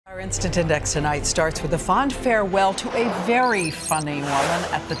Our Instant Index tonight starts with a fond farewell to a very funny woman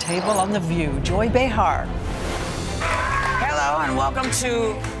at the table on The View, Joy Behar. Hello and welcome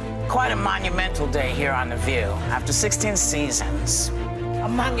to quite a monumental day here on The View. After 16 seasons, a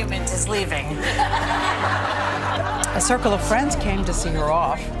monument is leaving. A circle of friends came to see her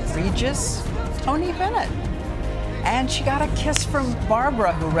off. Regis, Tony Bennett. And she got a kiss from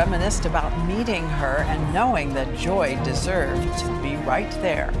Barbara, who reminisced about meeting her and knowing that Joy deserved to be right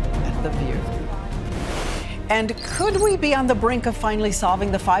there at The View. And could we be on the brink of finally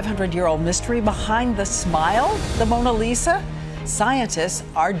solving the 500-year-old mystery behind the smile, the Mona Lisa? Scientists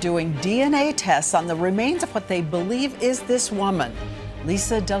are doing DNA tests on the remains of what they believe is this woman,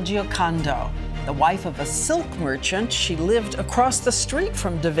 Lisa del Giocondo, the wife of a silk merchant. She lived across the street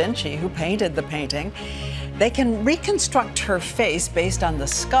from Da Vinci, who painted the painting. They can reconstruct her face based on the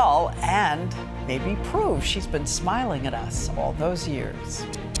skull and maybe prove she's been smiling at us all those years.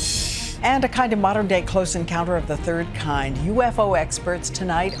 And a kind of modern-day close encounter of the third kind. UFO experts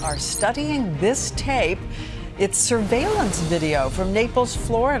tonight are studying this tape. It's surveillance video from Naples,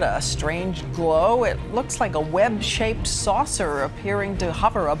 Florida. A strange glow. It looks like a web-shaped saucer appearing to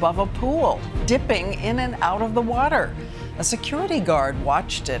hover above a pool, dipping in and out of the water. A security guard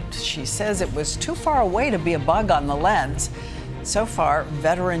watched it. She says it was too far away to be a bug on the lens. So far,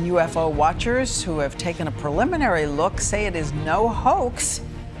 veteran UFO watchers who have taken a preliminary look say it is no hoax.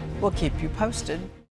 We'll keep you posted.